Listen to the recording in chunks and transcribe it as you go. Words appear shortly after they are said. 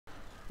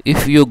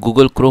if your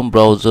Google Chrome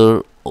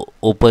browser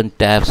open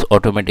tabs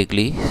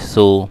automatically.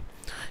 So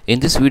in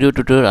this video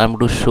tutorial I'm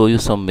going to show you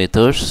some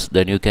methods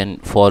that you can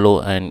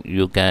follow and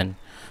you can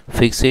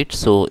fix it.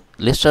 So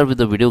let's start with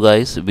the video,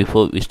 guys.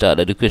 Before we start,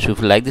 I request you,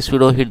 if you like this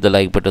video, hit the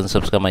like button,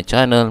 subscribe my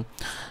channel,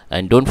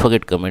 and don't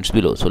forget comments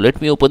below. So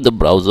let me open the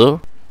browser.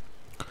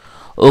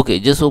 Okay,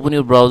 just open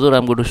your browser.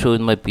 I'm going to show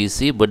in my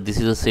PC, but this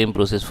is the same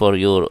process for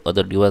your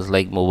other device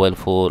like mobile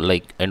phone,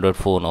 like Android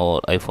phone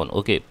or iPhone.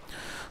 Okay,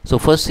 so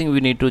first thing we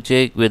need to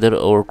check whether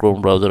our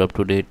Chrome browser up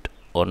to date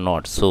or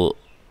not. So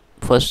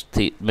first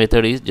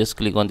method is just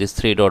click on this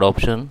three dot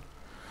option,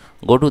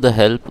 go to the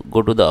help,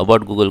 go to the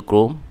about Google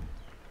Chrome,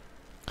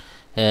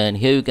 and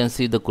here you can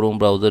see the Chrome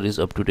browser is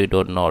up to date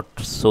or not.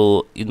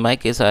 So in my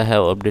case I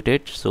have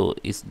updated. So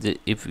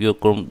if your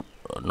Chrome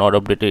not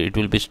updated, it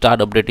will be start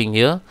updating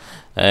here,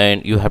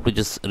 and you have to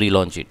just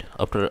relaunch it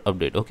after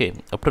update. Okay,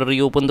 after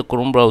reopen the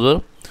Chrome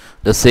browser,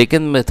 the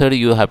second method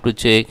you have to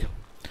check,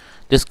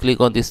 just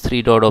click on this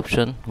three dot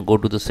option, go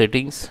to the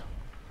settings,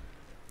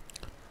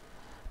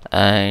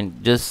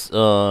 and just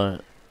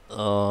you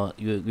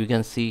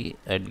can see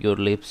at your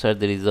left side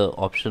there is a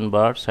option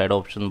bar, side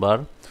option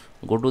bar.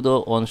 Go to the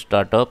on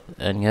startup,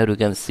 and here you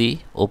can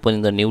see open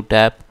in the new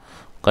tab,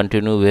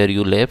 continue where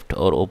you left,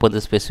 or open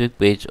the specific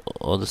page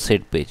or the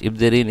set page. If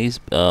there is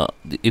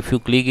if you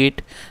click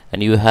it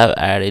and you have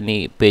add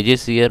any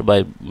pages here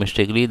by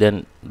mistakenly,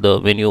 then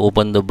when you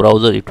open the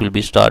browser it will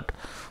be start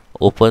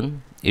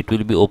open, it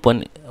will be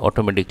open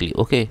automatically.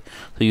 Okay,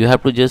 so you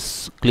have to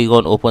just click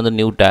on open the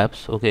new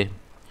tabs. Okay,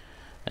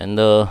 and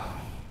the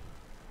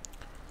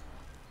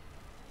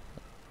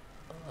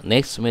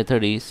next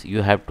method is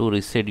you have to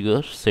reset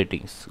your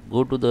settings.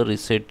 Go to the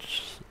reset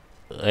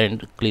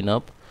and clean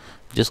up,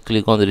 just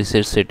click on the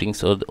reset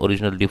settings or the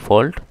original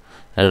default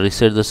and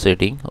reset the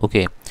setting.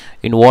 Okay,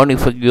 it won't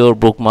affect your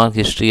bookmark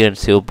history and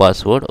save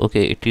password.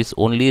 Okay, it is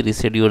only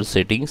reset your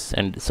settings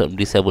and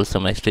disable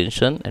some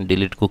extension and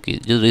delete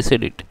cookies. Just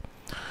reset it.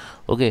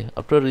 Okay,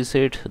 after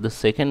reset, the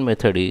second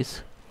method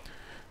is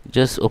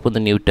just open the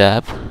new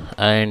tab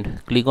and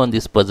click on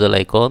this puzzle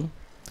icon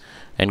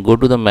and go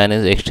to the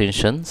manage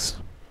extensions.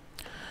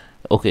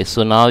 Okay,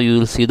 so now you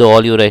will see the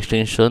all your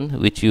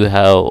extension which you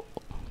have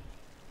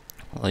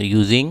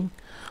using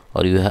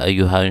or you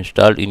have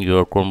installed in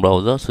your Chrome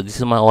browser. So this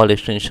is my all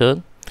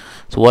extension.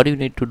 So what you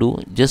need to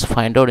do, just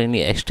find out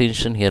any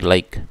extension here,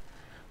 like,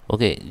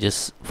 okay,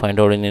 just find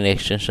out any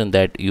extension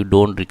that you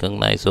don't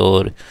recognize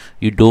or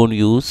you don't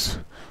use.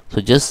 So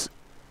just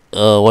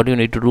what you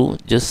need to do,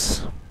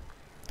 just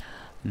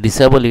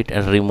disable it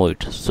and remove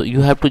it. So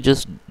you have to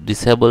just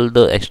disable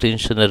the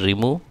extension and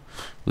remove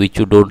which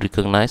you don't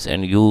recognize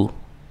and you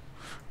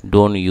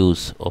don't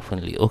use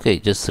oftenly. Okay,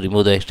 just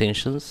remove the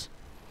extensions.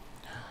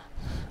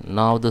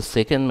 Now the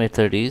second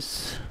method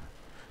is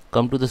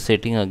come to the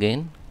setting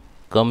again,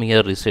 come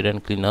here, reset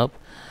and clean up,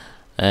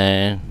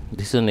 and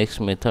this is the next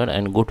method,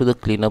 and go to the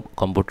clean up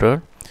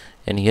computer,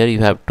 and here you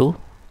have to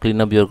clean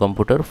up your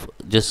computer.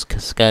 Just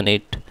scan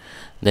it,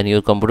 then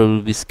your computer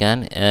will be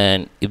scanned,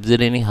 and if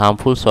there any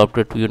harmful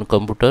software to your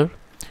computer,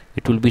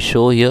 it will be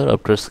show here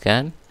after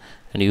scan,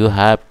 and you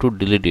have to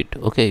delete it.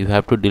 Okay, you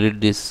have to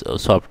delete this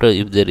software.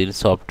 If there is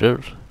software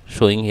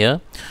showing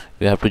here,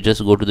 you have to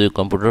just go to the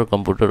computer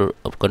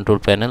control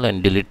panel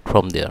and delete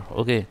from there.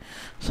 Okay,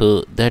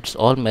 so that's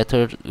all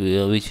method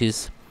which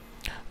is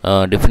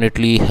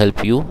definitely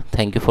help you.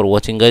 Thank you for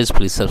watching, guys.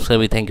 Please subscribe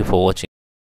me. Thank you for watching.